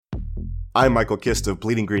I'm Michael Kist of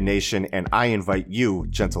Bleeding Green Nation, and I invite you,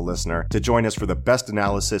 gentle listener, to join us for the best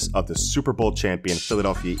analysis of the Super Bowl champion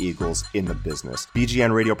Philadelphia Eagles in the business.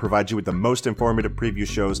 BGN Radio provides you with the most informative preview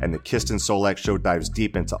shows, and the Kist and Solak Show dives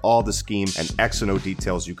deep into all the scheme and X and O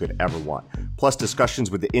details you could ever want. Plus discussions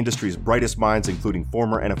with the industry's brightest minds, including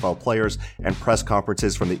former NFL players, and press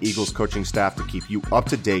conferences from the Eagles coaching staff to keep you up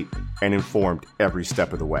to date and informed every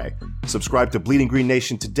step of the way. Subscribe to Bleeding Green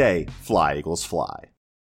Nation today. Fly, Eagles, fly.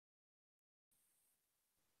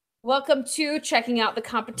 Welcome to Checking Out the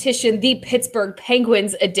Competition, the Pittsburgh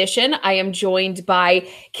Penguins edition. I am joined by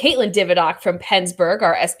Caitlin Dividock from Pennsburg,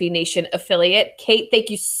 our SB Nation affiliate. Kate,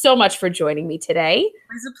 thank you so much for joining me today.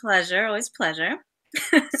 Always a pleasure. Always a pleasure.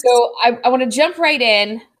 So I want to jump right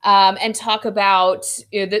in and talk about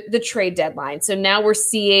the trade deadline. So now we're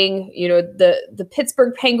seeing the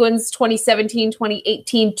Pittsburgh Penguins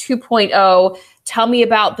 2017-2018 2.0. Tell me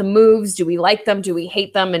about the moves. Do we like them? Do we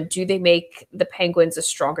hate them? And do they make the Penguins a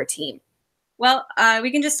stronger team? Well,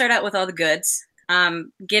 we can just start out with all the goods.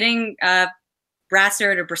 Getting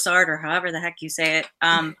Brassard or Brassard or however the heck you say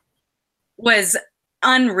it was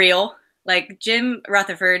unreal. Like, Jim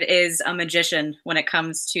Rutherford is a magician when it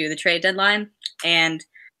comes to the trade deadline. And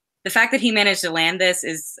the fact that he managed to land this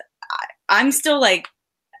is, I still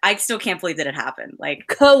can't believe that it happened. Like,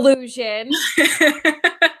 collusion.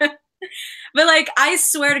 But I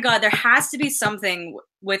swear to God, there has to be something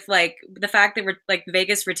with the fact that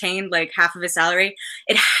Vegas retained half of his salary.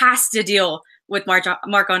 It has to deal with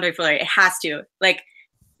Marc-Andre Fleury. It has to.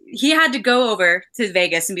 He had to go over to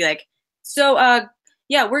Vegas and be like, so,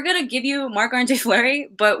 yeah, we're going to give you Marc-Andre Fleury,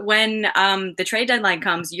 but when the trade deadline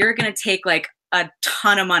comes, you're going to take a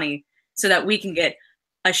ton of money so that we can get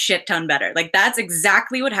a shit ton better. That's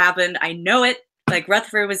exactly what happened. I know it.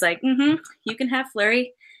 Rutherford was like, you can have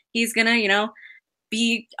Fleury. He's going to,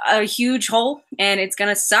 be a huge hole, and it's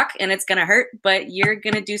going to suck and it's going to hurt, but you're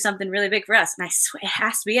going to do something really big for us. And I swear it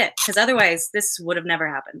has to be it, because otherwise this would have never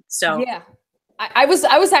happened. So yeah. I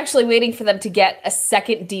was actually waiting for them to get a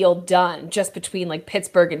second deal done just between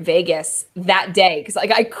Pittsburgh and Vegas that day, because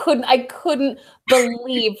I couldn't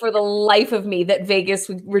believe for the life of me that Vegas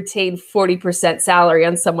would retain 40% salary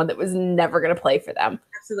on someone that was never going to play for them.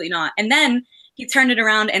 Absolutely not. And then he turned it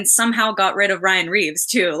around and somehow got rid of Ryan Reeves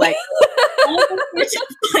too.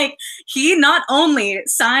 He not only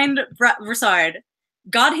signed Brassard,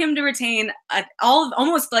 got him to retain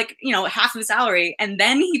almost half of his salary, and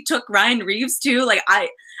then he took Ryan Reeves too.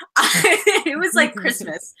 It was like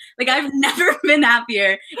Christmas. I've never been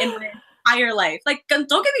happier in my entire life. Don't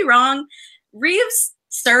get me wrong, Reeves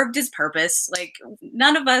served his purpose.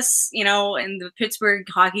 None of us, in the Pittsburgh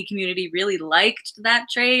hockey community really liked that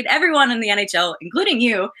trade. Everyone in the NHL, including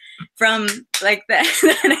you, from the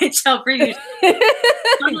NHL preview,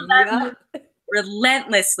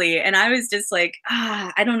 relentlessly, and I was just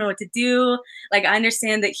I don't know what to do. I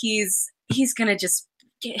understand that he's gonna just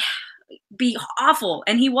be awful,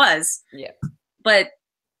 and he was. Yeah. But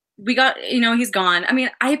we got, he's gone. I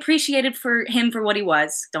mean, I appreciated him for what he was.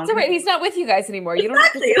 It's all right. He's not with you guys anymore. You don't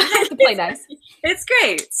have to play nice. It's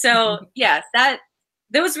great. So yeah,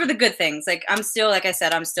 those were the good things. I'm still, like I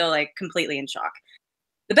said, I'm still completely in shock.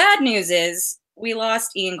 The bad news is we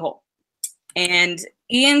lost Ian Cole, and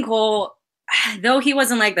Ian Cole, though he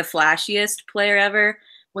wasn't the flashiest player ever,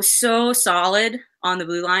 was so solid on the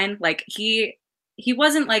blue line. He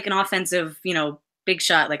wasn't an offensive, big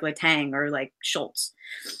shot like Letang or Schultz,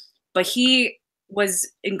 but he was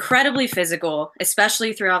incredibly physical,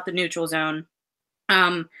 especially throughout the neutral zone.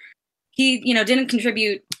 He, didn't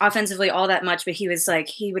contribute offensively all that much, but he was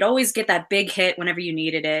he would always get that big hit whenever you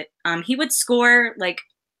needed it. He would score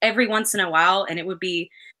every once in a while, and it would be,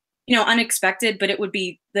 unexpected, but it would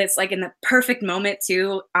be this in the perfect moment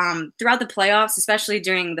too. Throughout the playoffs, especially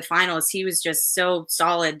during the finals, he was just so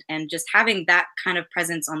solid, and just having that kind of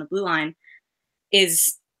presence on the blue line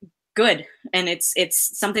is good. And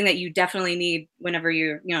it's something that you definitely need whenever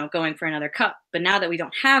you're, going for another cup. But now that we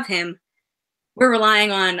don't have him, we're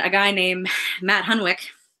relying on a guy named Matt Hunwick,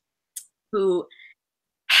 who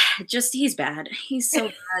he's bad. He's so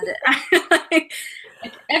bad.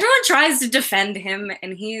 Everyone tries to defend him,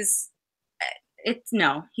 and he's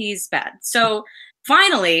bad. So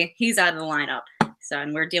finally, he's out of the lineup. So,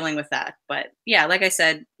 and we're dealing with that. But yeah, like I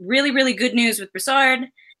said, really, really good news with Brassard.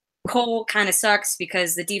 Cole kind of sucks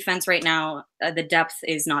because the defense right now, the depth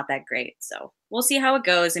is not that great. So we'll see how it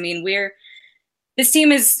goes. I mean, this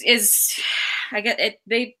team is I get it.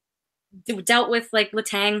 They dealt with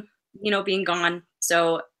Letang, being gone.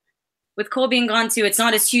 So with Cole being gone too, it's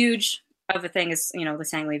not as huge of a thing as,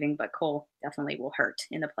 Letang leaving, but Cole definitely will hurt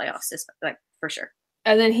in the playoffs, for sure.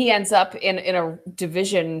 And then he ends up in a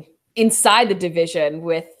division inside the division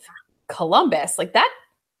with Columbus. Like, that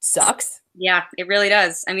sucks. Yeah, it really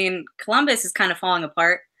does. I mean, Columbus is kind of falling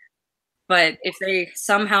apart, but if they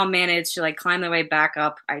somehow manage to like climb their way back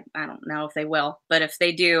up, I don't know if they will, but if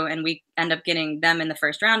they do and we end up getting them in the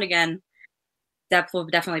first round again, that will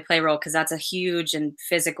definitely play a role because that's a huge and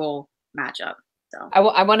physical matchup. So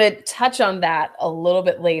I want to touch on that a little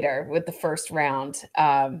bit later with the first round,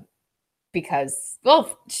 because,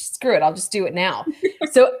 well, screw it, I'll just do it now.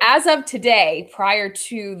 So as of today, prior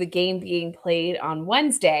to the game being played on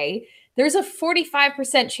Wednesday, there's a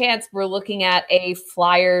 45% chance we're looking at a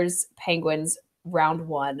Flyers Penguins round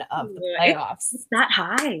 1 of the playoffs. It's that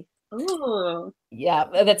high. Oh, yeah,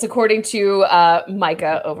 that's according to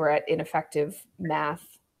Micah over at Ineffective Math,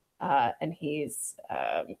 and he's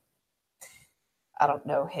I don't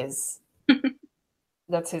know his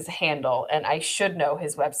that's his handle, and I should know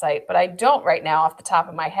his website, but I don't right now off the top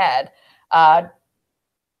of my head,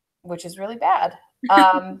 which is really bad.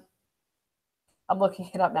 I'm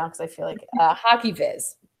looking it up now because I feel like Hockey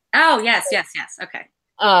Viz. Oh, yes. Okay.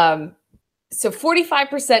 So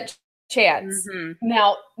 45% chance. Mm-hmm.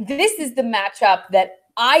 Now, this is the matchup that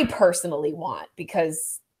I personally want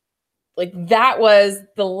because like that was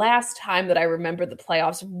the last time that I remember the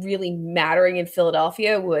playoffs really mattering in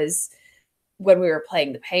Philadelphia was when we were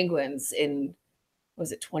playing the Penguins in,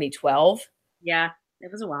 was it 2012? Yeah,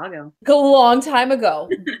 it was a while ago. A long time ago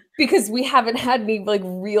because we haven't had any like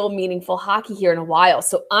real meaningful hockey here in a while.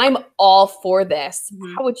 So I'm all for this.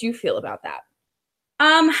 Mm-hmm. How would you feel about that?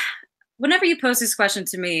 Whenever you posed this question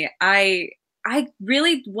to me, I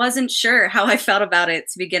really wasn't sure how I felt about it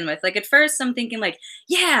to begin with. Like at first I'm thinking like,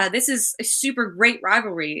 yeah, this is a super great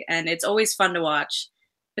rivalry and it's always fun to watch.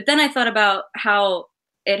 But then I thought about how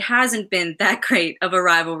it hasn't been that great of a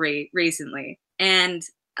rivalry recently. And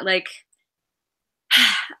like,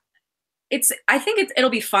 I think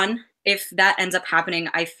it'll be fun if that ends up happening.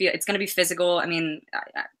 I feel it's going to be physical. I mean,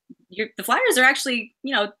 the Flyers are actually,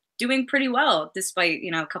 doing pretty well despite,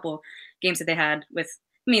 a couple games that they had with,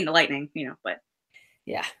 the Lightning, but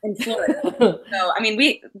yeah, in Florida. So, I mean,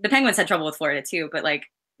 the Penguins had trouble with Florida too, but like,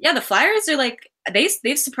 yeah, the Flyers are like,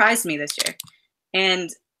 they've surprised me this year.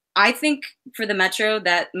 And I think for the Metro,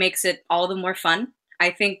 that makes it all the more fun.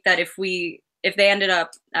 I think that if they ended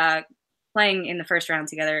up playing in the first round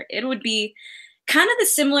together, it would be kind of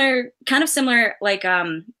similar like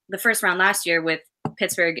the first round last year with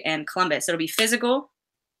Pittsburgh and Columbus. It'll be physical.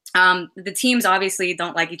 The teams obviously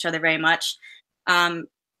don't like each other very much.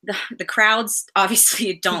 The crowds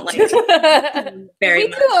obviously don't like very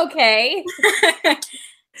much. We do okay.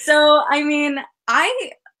 So, I mean,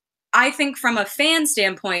 I think from a fan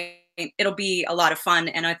standpoint, it'll be a lot of fun,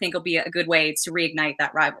 and I think it'll be a good way to reignite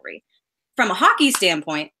that rivalry. From a hockey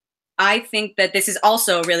standpoint, I think that this is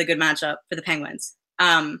also a really good matchup for the Penguins.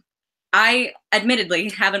 I admittedly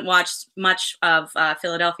haven't watched much of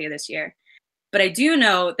Philadelphia this year, but I do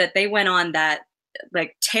know that they went on that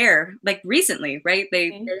like tear like recently, right?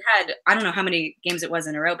 They had, I don't know how many games it was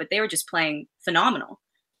in a row, but they were just playing phenomenal.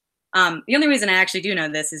 The only reason I actually do know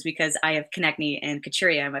this is because I have Konechny and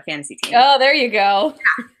Couturier on my fantasy team. Oh, there you go.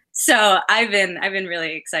 Yeah. So I've been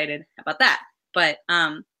really excited about that. But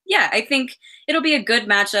yeah, I think it'll be a good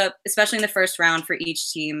matchup, especially in the first round for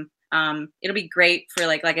each team. It'll be great for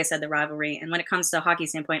like I said, the rivalry. And when it comes to a hockey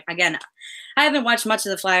standpoint, again, I haven't watched much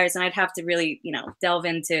of the Flyers, and I'd have to really, delve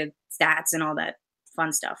into stats and all that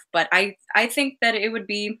fun stuff. But I think that it would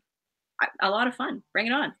be a lot of fun. Bring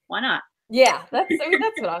it on. Why not? Yeah, that's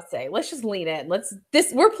what I'll say. Let's just lean in.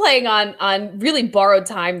 We're playing on really borrowed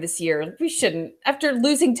time this year. We shouldn't, after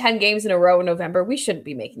losing 10 games in a row in November, we shouldn't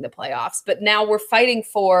be making the playoffs. But now we're fighting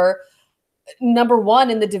for number 1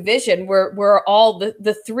 in the division. We're all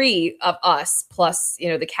the three of us plus,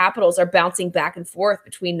 the Capitals are bouncing back and forth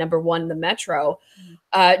between number 1 and the Metro.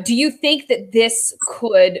 Do you think that this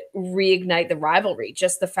could reignite the rivalry?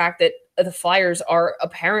 Just the fact that the Flyers are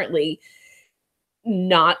apparently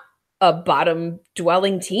not a bottom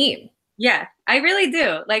dwelling team. Yeah, I really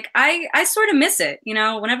do. Like I sort of miss it.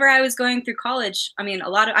 Whenever I was going through college, I mean,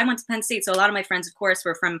 I went to Penn State. So a lot of my friends, of course,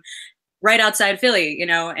 were from right outside Philly,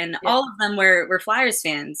 and all of them were Flyers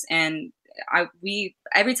fans. And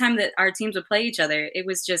every time that our teams would play each other, it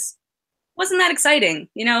wasn't that exciting,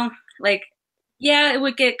 like, yeah, it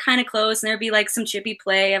would get kind of close and there'd be like some chippy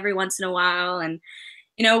play every once in a while. And,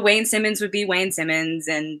 Wayne Simmons would be Wayne Simmons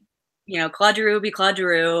and, Claude Giroux would be Claude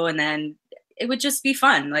Giroux, and then it would just be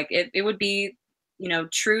fun. Like it would be,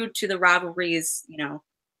 true to the rivalries,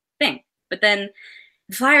 thing. But then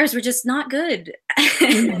the Flyers were just not good.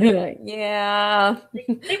 Yeah.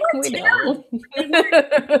 They weren't terrible. They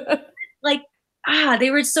were, like,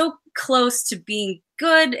 they were so close to being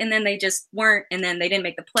good, and then they just weren't, and then they didn't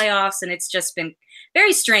make the playoffs, and it's just been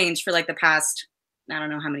very strange for like the past, I don't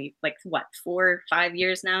know how many, like what, 4 or 5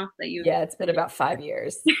 years now that you. Yeah, it's been about 5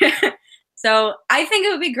 years. So I think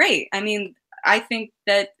it would be great. I mean, I think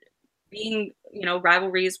that being,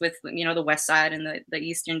 rivalries with, the west side and the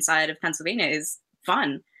eastern side of Pennsylvania is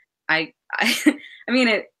fun. I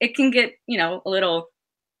mean, it can get, a little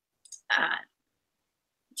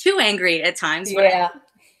too angry at times. But Yeah.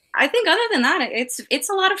 I think other than that, it's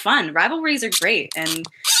a lot of fun. Rivalries are great. And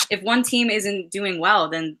if one team isn't doing well,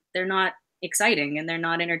 then they're not exciting and they're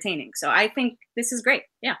not entertaining. So I think this is great.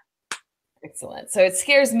 Yeah. Excellent. So it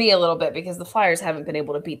scares me a little bit because the Flyers haven't been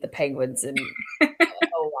able to beat the Penguins in a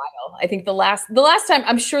while. I think the last time,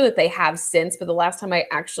 I'm sure that they have since, but the last time I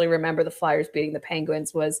actually remember the Flyers beating the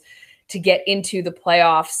Penguins was to get into the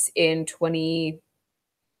playoffs in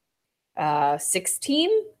 2016.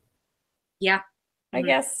 Yeah. I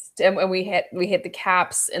guess. And we hit the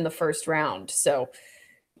Caps in the first round. So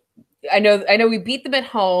I know we beat them at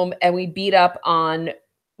home, and we beat up on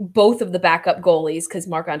both of the backup goalies because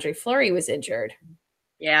Marc-Andre Fleury was injured.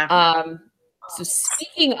 Yeah. So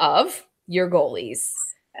speaking of your goalies,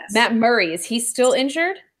 Yes. Matt Murray, is he still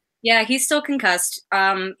injured? Yeah, he's still concussed.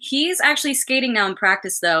 He's actually skating now in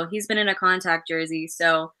practice, though. He's been in a contact jersey,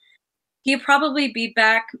 so he'll probably be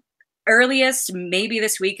back earliest maybe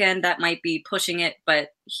this weekend. That might be pushing it, but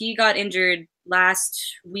he got injured last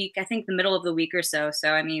week, I think the middle of the week or so.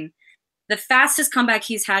 So, I mean, the fastest comeback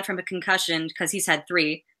he's had from a concussion, because he's had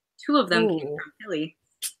 3, 2 of them came from Philly.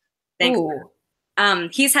 Thanks.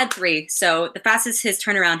 He's had 3. So the fastest his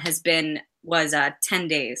turnaround was 10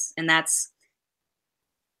 days. And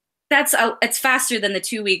it's faster than the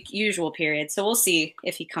 2-week usual period. So we'll see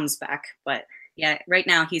if he comes back. But yeah, right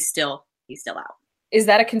now he's still out. Is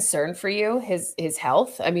that a concern for you, his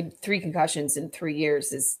health? I mean, 3 concussions in 3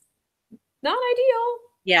 years is not ideal.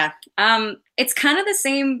 Yeah. It's kind of the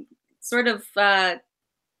same sort of, I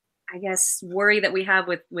guess, worry that we have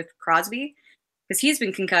with Crosby, because he's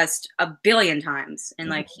been concussed a billion times. And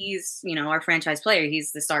like, he's, our franchise player,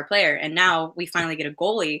 he's the star player. And now we finally get a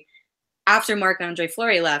goalie after Marc-Andre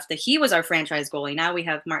Fleury left, that he was our franchise goalie. Now we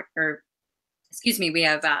have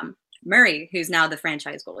Murray, who's now the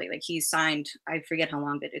franchise goalie. Like, he's signed, I forget how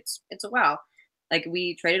long, but it's a while. Like,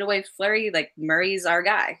 we traded away Fleury, like, Murray's our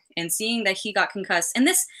guy. And seeing that he got concussed, and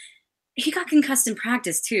he got concussed in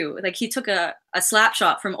practice too. Like, he took a slap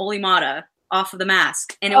shot from Olli Maatta off of the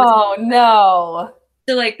mask. And it was no.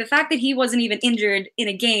 So like, the fact that he wasn't even injured in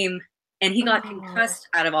a game and he got concussed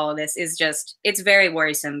out of all of this is just, it's very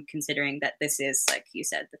worrisome, considering that this is, like you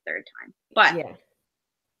said, the 3rd time. But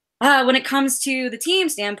when it comes to the team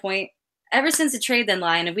standpoint, ever since the trade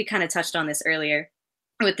deadline, and we kind of touched on this earlier,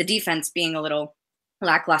 with the defense being a little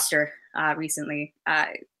lackluster recently,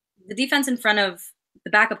 the defense in front of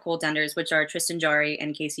the backup goaltenders, which are Tristan Jarry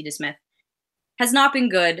and Casey DeSmith, has not been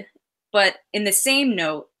good. But in the same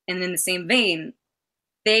note and in the same vein,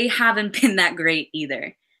 they haven't been that great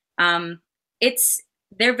either.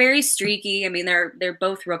 They're very streaky. I mean, they're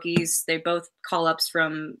both rookies. They're both call-ups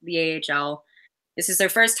from the AHL. This is their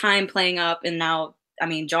first time playing up, and now, I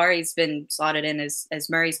mean, Jarry's been slotted in as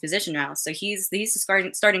Murray's position now. So he's the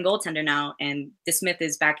starting goaltender now, and DeSmith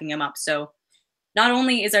is backing him up. So not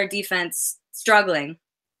only is our defense struggling,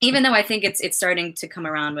 even though I think it's starting to come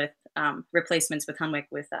around with replacements with Hunwick,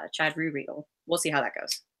 with Chad Ruhwedel. We'll see how that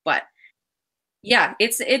goes. But yeah,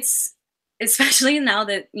 it's especially now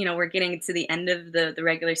that, we're getting to the end of the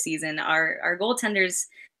regular season, our goaltenders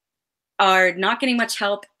are not getting much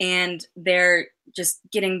help, and they're just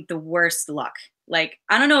getting the worst luck. Like,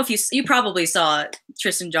 I don't know if you probably saw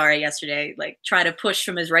Tristan Jarry yesterday, like, try to push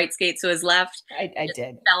from his right skate to his left. I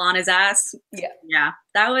did. Fell on his ass. Yeah.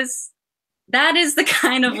 That is the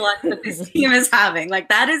kind of luck that this team is having. Like,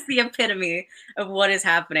 that is the epitome of what is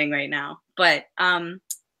happening right now. But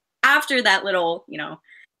after that little,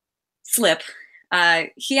 slip,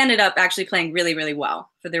 he ended up actually playing really, really well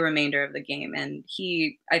for the remainder of the game. And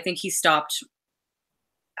I think he stopped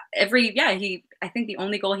I think the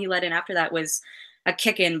only goal he let in after that was a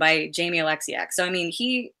kick in by Jamie Alexiak. So, I mean,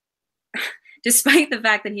 he, despite the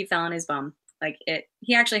fact that he fell on his bum,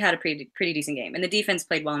 he actually had a pretty decent game, and the defense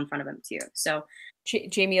played well in front of him too. So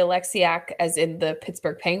Jamie Alexiak, as in the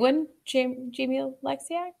Pittsburgh Penguin, Jamie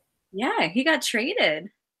Alexiak? Yeah, he got traded.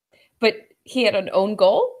 But he had an own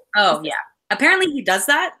goal? Oh, yeah. Apparently he does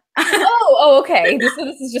that. Okay. This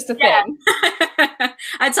is just a thing.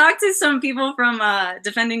 I talked to some people from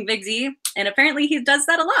Defending Big Z, and apparently he does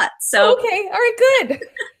that a lot. So okay, all right, good.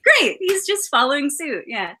 Great. He's just following suit.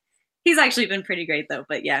 Yeah. He's actually been pretty great though.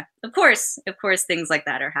 But yeah, of course things like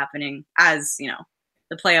that are happening as,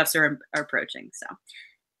 the playoffs are approaching. So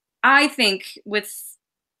I think with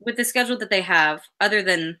the schedule that they have, other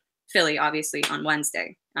than Philly, obviously on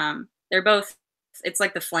Wednesday, they're both. It's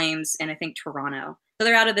like the Flames and I think Toronto. So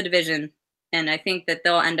they're out of the division, and I think that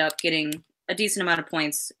they'll end up getting a decent amount of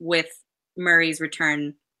points with Murray's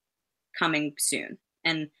return coming soon.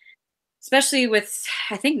 And especially with,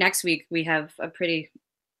 I think next week we have a pretty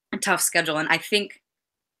tough schedule, and I think,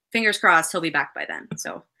 fingers crossed, he'll be back by then.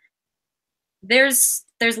 So there's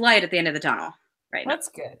light at the end of the tunnel right now. That's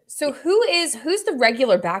good. So who's the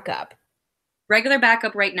regular backup? Regular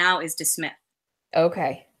backup right now is DeSmith.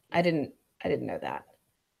 Okay. I didn't know that.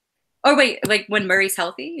 Oh wait, like when Murray's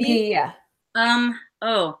healthy? Yeah.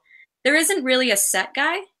 There isn't really a set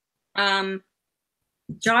guy.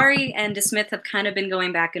 Jari and DeSmith have kind of been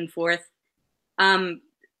going back and forth.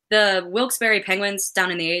 The Wilkes-Barre Penguins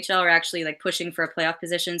down in the AHL are actually like pushing for a playoff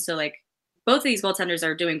position. So like both of these goaltenders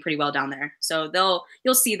are doing pretty well down there. So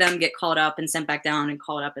you'll see them get called up and sent back down and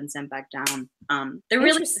called up and sent back down. They're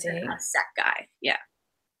really a set guy. Yeah.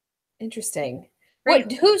 Interesting.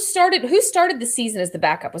 Right. Who started the season as the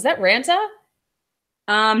backup? Was that Ranta?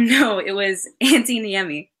 No, it was Antti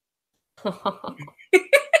Niemi.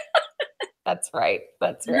 That's right.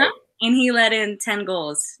 Uh-huh. And he let in 10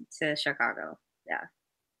 goals to Chicago. Yeah.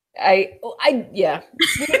 Yeah.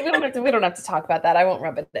 We don't have to talk about that. I won't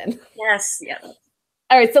rub it in. Yes. Yeah.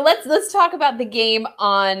 All right. So let's talk about the game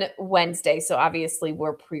on Wednesday. So obviously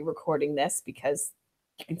we're pre-recording this because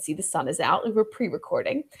you can see the sun is out and we're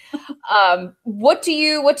pre-recording. What do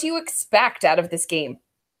you expect out of this game?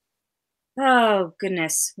 Oh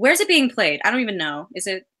goodness. Where's it being played? I don't even know. Is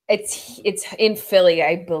it? It's in Philly,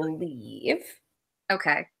 I believe.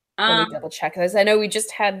 Okay. Let me double check this. I know we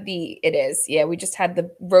just had we just had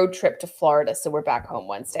the road trip to Florida, so we're back home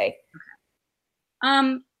Wednesday.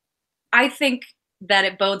 I think that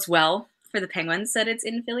it bodes well for the Penguins that it's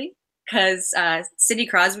in Philly because Sidney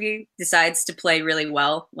Crosby decides to play really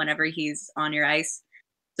well whenever he's on your ice,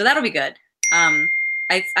 so that'll be good.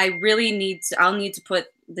 I really I'll need to put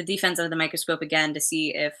the defense under the microscope again to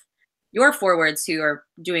see if your forwards who are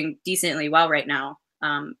doing decently well right now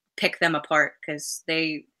pick them apart because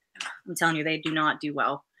I'm telling you, they do not do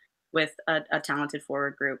well with a talented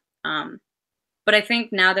forward group. But I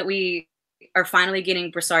think now that we are finally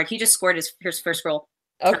getting Brassard, he just scored his first goal.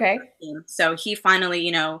 Okay. So he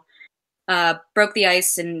finally, broke the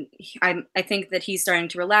ice, and I think that he's starting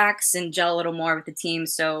to relax and gel a little more with the team.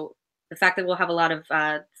 So the fact that we'll have a lot of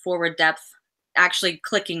forward depth actually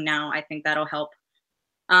clicking now, I think that'll help.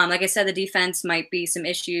 Like I said, the defense might be some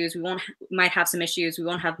issues. Might have some issues. We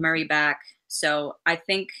won't have Murray back. So I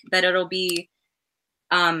think that it'll be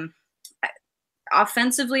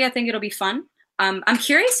offensively, I think it'll be fun. I'm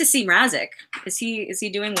curious to see Mrazek. Is he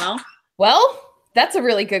doing well? Well, that's a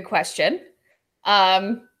really good question.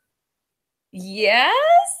 Yes.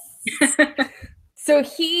 So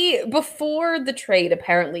before the trade,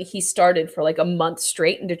 apparently he started for like a month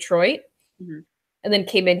straight in Detroit. Mm-hmm. And then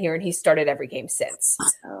came in here and he started every game since.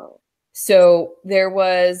 Oh. So there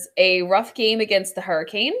was a rough game against the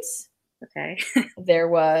Hurricanes. Okay. There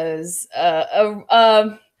was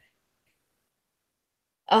a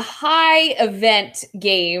high event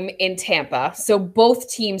game in Tampa. So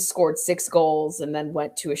both teams scored 6 goals and then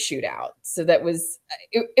went to a shootout. So that was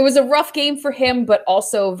it was a rough game for him, but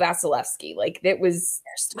also Vasilevsky. Like it was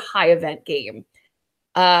just a high event game.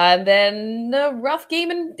 Then a rough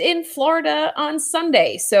game in Florida on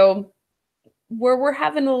Sunday. So we're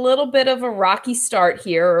having a little bit of a rocky start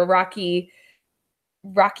here, or a rocky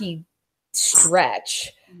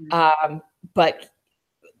stretch. But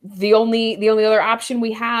the only other option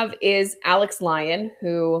we have is Alex Lyon,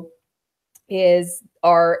 who is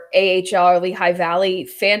our AHL Lehigh Valley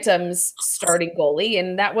Phantoms starting goalie,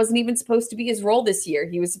 and that wasn't even supposed to be his role this year.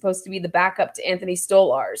 He was supposed to be the backup to Anthony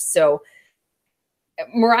Stolarz. So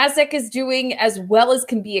Mrazek is doing as well as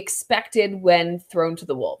can be expected when thrown to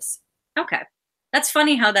the Wolves. Okay. That's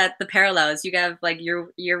funny how the parallels, you have like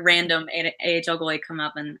your random AHL goalie come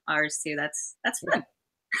up and ours too. That's fun.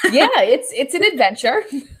 Yeah, it's an adventure.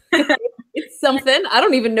 It's something. I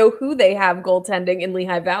don't even know who they have goaltending in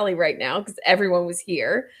Lehigh Valley right now because everyone was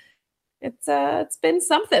here. It's been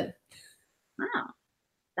something. Wow.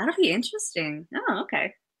 That'll be interesting. Oh,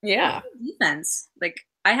 okay. Yeah. Defense. Like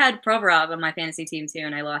I had Provorov on my fantasy team too,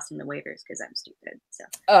 and I lost in the waivers because I'm stupid.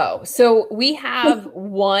 So we have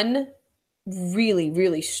one really,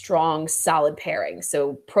 really strong, solid pairing.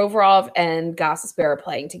 So Provorov and Gostisbehere are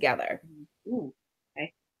playing together. Ooh,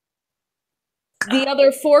 okay. The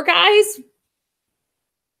other 4 guys,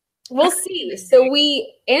 we'll see. So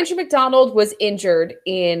Andrew McDonald was injured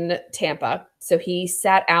in Tampa. So he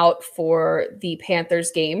sat out for the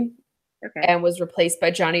Panthers game and was replaced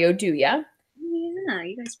by Johnny Oduya. Yeah,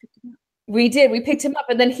 you guys picked him up. We did. We picked him up,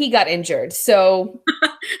 and then he got injured. So,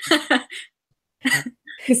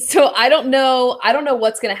 so I don't know. I don't know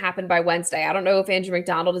what's going to happen by Wednesday. I don't know if Andrew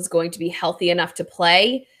McDonald is going to be healthy enough to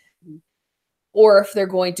play, or if they're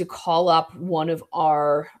going to call up one of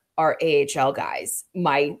our AHL guys.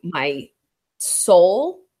 My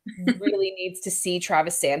soul really needs to see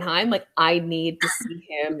Travis Sanheim. Like, I need to see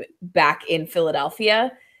him back in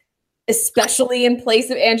Philadelphia, especially in place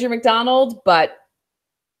of Andrew McDonald, but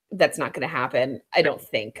that's not going to happen. I don't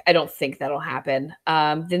think that'll happen.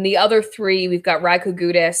 Then the other three, we've got Radko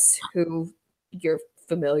Gudas, who you're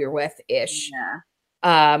familiar with ish,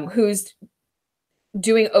 who's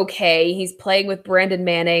doing okay. He's playing with Brandon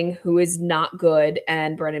Manning, who is not good,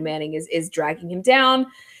 and Brandon Manning is dragging him down.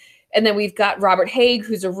 And then we've got Robert Haig,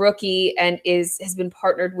 who's a rookie and has been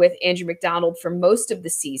partnered with Andrew McDonald for most of the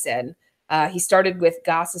season. He started with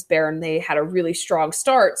Gostisbehere, and they had a really strong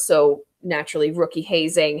start. So naturally, rookie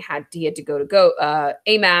hazing he had to go to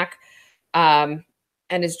AMAC, and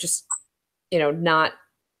is just not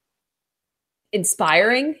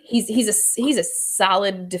inspiring. He's a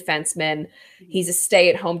solid defenseman. He's a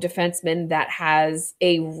stay-at-home defenseman that has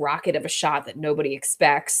a rocket of a shot that nobody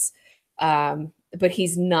expects. But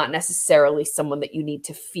he's not necessarily someone that you need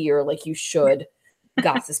to fear like you should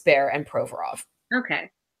Gostisbehere and Provorov.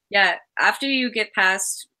 Okay. Yeah. After you get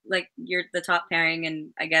past the top pairing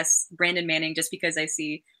and I guess Brandon Manning, just because I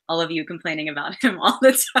see all of you complaining about him all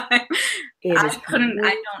the time. I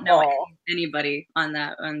don't know anybody on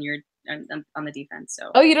the defense.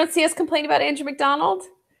 So. Oh, you don't see us complain about Andrew McDonald?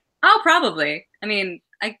 Oh, probably. I mean,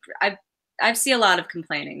 I see a lot of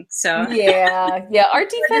complaining. So yeah. Our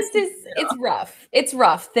defense it's rough. It's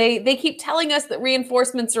rough. They keep telling us that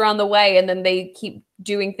reinforcements are on the way, and then they keep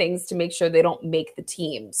doing things to make sure they don't make the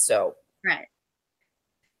team. So right.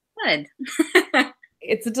 Good.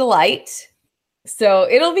 It's a delight. So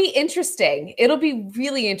it'll be interesting. It'll be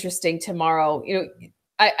really interesting tomorrow.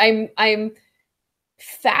 I'm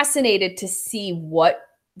fascinated to see what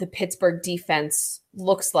the Pittsburgh defense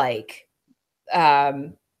looks like.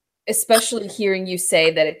 Especially hearing you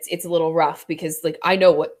say that it's a little rough, because I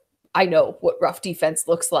know what rough defense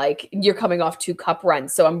looks like. You're coming off 2 cup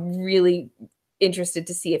runs, so I'm really interested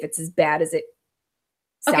to see if it's as bad as it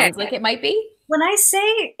sounds like it might be. When I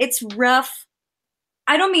say it's rough,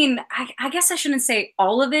 I don't mean, I guess I shouldn't say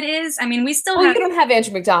all of it is. I mean, we still have... you don't have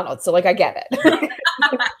Andrew McDonald, so I get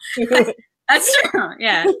it. That's true.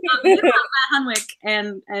 Yeah. You have Matt Hunwick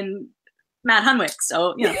and Matt Hunwick,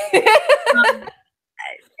 so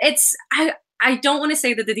it's I don't want to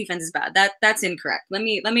say that the defense is bad. That's incorrect. Let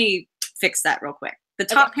me fix that real quick. The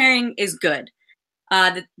top pairing is good.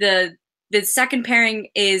 The second pairing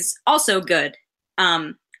is also good.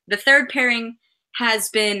 The third pairing has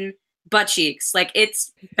been butt cheeks.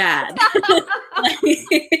 It's bad.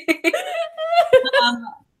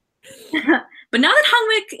 But now that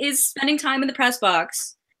Hunwick is spending time in the press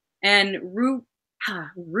box, and Rue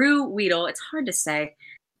Weedle, it's hard to say,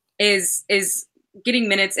 is getting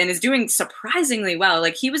minutes and is doing surprisingly well.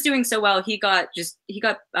 He was doing so well, he got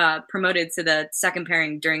promoted to the second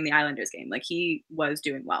pairing during the Islanders game. He was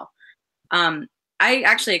doing well. I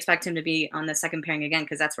actually expect him to be on the second pairing again,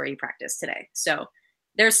 because that's where he practiced today. So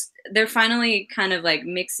they're finally kind of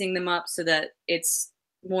mixing them up so that it's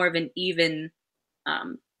more of an even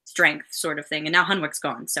strength sort of thing. And now Hunwick's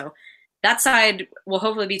gone, so that side will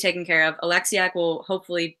hopefully be taken care of. Alexiak will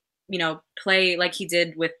hopefully play like he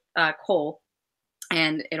did with Cole,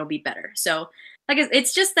 and it'll be better. So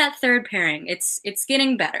it's just that third pairing. It's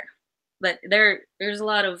getting better, but there's a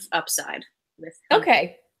lot of upside with him.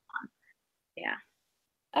 Okay. Yeah.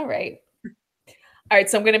 All right.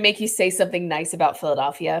 So I'm going to make you say something nice about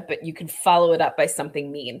Philadelphia, but you can follow it up by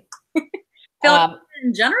something mean. Philadelphia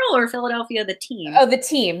in general, or Philadelphia the team? Oh, the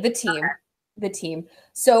team. Okay. The team.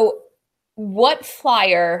 So what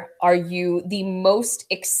Flyer are you the most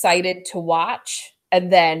excited to watch?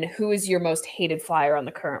 And then who is your most hated Flyer on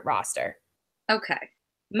the current roster? Okay.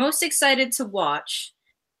 Most excited to watch.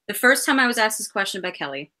 The first time I was asked this question by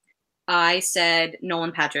Kelly, I said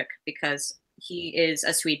Nolan Patrick, because he is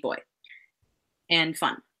a sweet boy and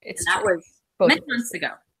fun. That was many months ago.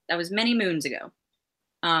 That was many moons ago.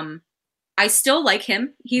 I still like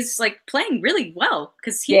him. He's playing really well,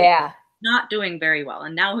 because he's not doing very well,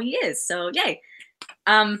 and now he is. So yay.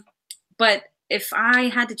 But if I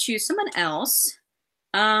had to choose someone else,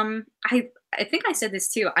 I think I said this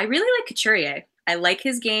too. I really like Couturier. I like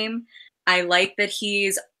his game. I like that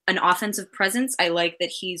he's an offensive presence. I like that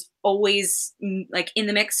he's always in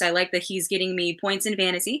the mix. I like that he's getting me points in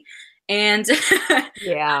fantasy. And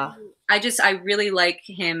Yeah. I really like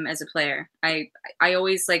him as a player. I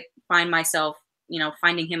always like find myself,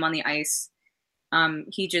 finding him on the ice.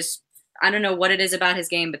 He just, I don't know what it is about his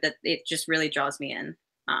game, but that it just really draws me in.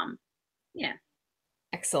 Yeah.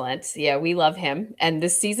 Excellent. Yeah, we love him. And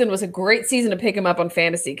this season was a great season to pick him up on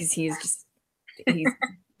fantasy because he's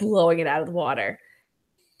blowing it out of the water.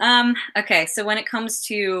 Okay, so when it comes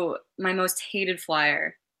to my most hated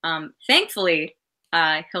Flyer, thankfully,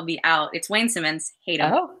 he'll be out. It's Wayne Simmonds. Hate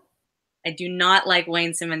him. Oh. I do not like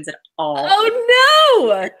Wayne Simmonds at all.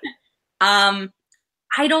 Oh no.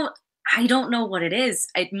 I don't know what it is.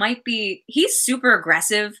 It might be he's super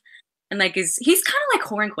aggressive and like he's kind of like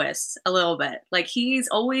Hornquist a little bit. Like he's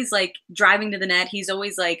always like driving to the net. He's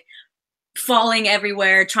always like falling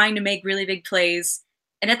everywhere, trying to make really big plays.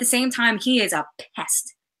 And at the same time, he is a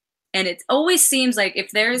pest. And it always seems like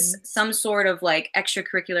if there's some sort of like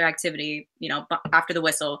extracurricular activity, after the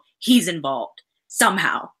whistle, he's involved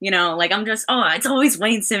somehow, like I'm just, it's always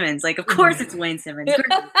Wayne Simmonds. Like, of course it's Wayne Simmonds.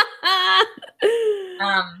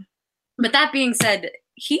 But that being said,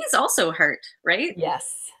 he's also hurt, right?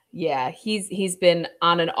 Yes. Yeah. He's been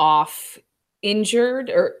on and off injured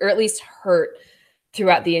or at least hurt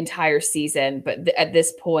throughout the entire season. But at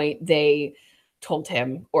this point, they told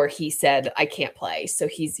him, or he said, I can't play. So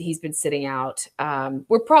he's been sitting out.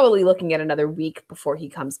 We're probably looking at another week before he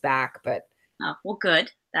comes back, but. Oh, well,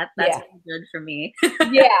 good. That's good for me.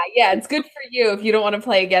 Yeah, it's good for you if you don't want to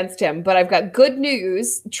play against him. But I've got good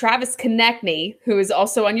news. Travis Konechny, who is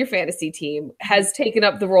also on your fantasy team, has taken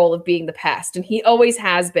up the role of being the pest, and he always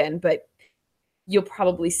has been, but you'll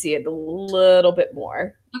probably see it a little bit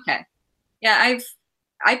more. Okay. Yeah,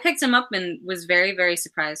 I picked him up and was very, very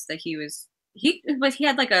surprised that he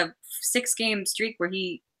had like a 6-game streak where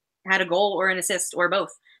he had a goal or an assist or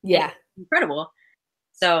both. Yeah. Incredible.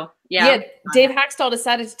 So yeah, Dave Haxtell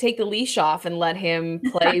decided to take the leash off and let him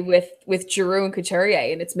play with Giroux and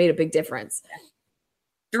Couturier, and it's made a big difference.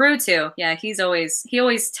 Giroux too. Yeah, he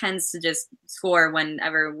always tends to just score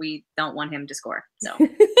whenever we don't want him to score. So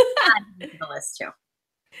the list too.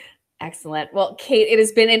 Excellent. Well, Kate, it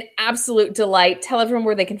has been an absolute delight. Tell everyone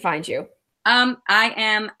where they can find you. I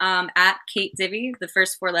am at Kate Zivvy, the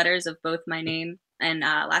first 4 letters of both my name and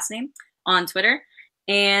last name on Twitter,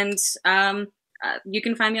 and you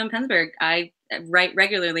can find me on Pennsburg. I write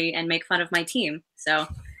regularly and make fun of my team. So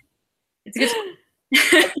it's a good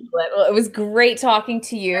time. Well, it was great talking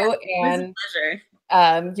to you. Yeah, and it was a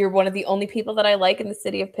pleasure. You're one of the only people that I like in the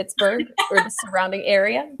city of Pittsburgh or the surrounding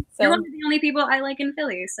area. So You're one of the only people I like in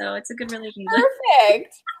Philly. So it's a good relationship.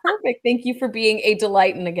 Perfect. Thank you for being a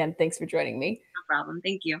delight. And again, thanks for joining me. No problem.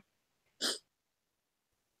 Thank you.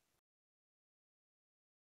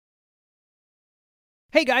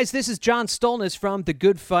 Hey guys, this is John Stolnis from The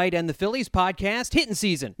Good Fight and the Phillies podcast, Hittin'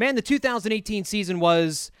 Season. Man, the 2018 season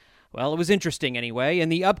was, well, it was interesting anyway,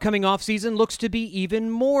 and the upcoming offseason looks to be even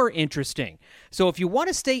more interesting. So if you want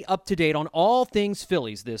to stay up to date on all things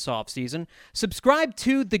Phillies this offseason, subscribe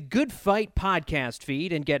to the Good Fight podcast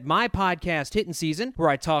feed and get my podcast Hittin' Season, where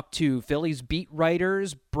I talk to Phillies beat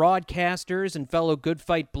writers, broadcasters, and fellow Good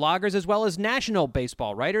Fight bloggers, as well as national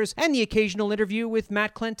baseball writers, and the occasional interview with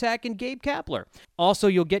Matt Klentak and Gabe Kapler. Also,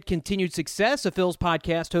 you'll get Continued Success, a Phil's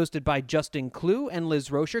podcast hosted by Justin Klugh and Liz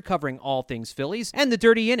Rocher, covering all things Phillies, and The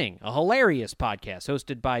Dirty Inning, a hilarious podcast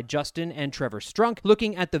hosted by Justin and Trevor Strunk,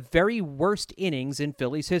 looking at the very worst innings in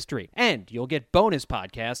Phillies history. And you'll get bonus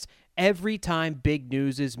podcasts every time big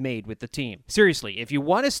news is made with the team. Seriously, if you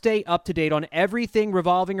want to stay up to date on everything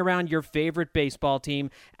revolving around your favorite baseball team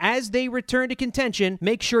as they return to contention,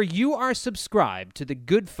 make sure you are subscribed to the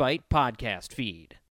Good Fight podcast feed.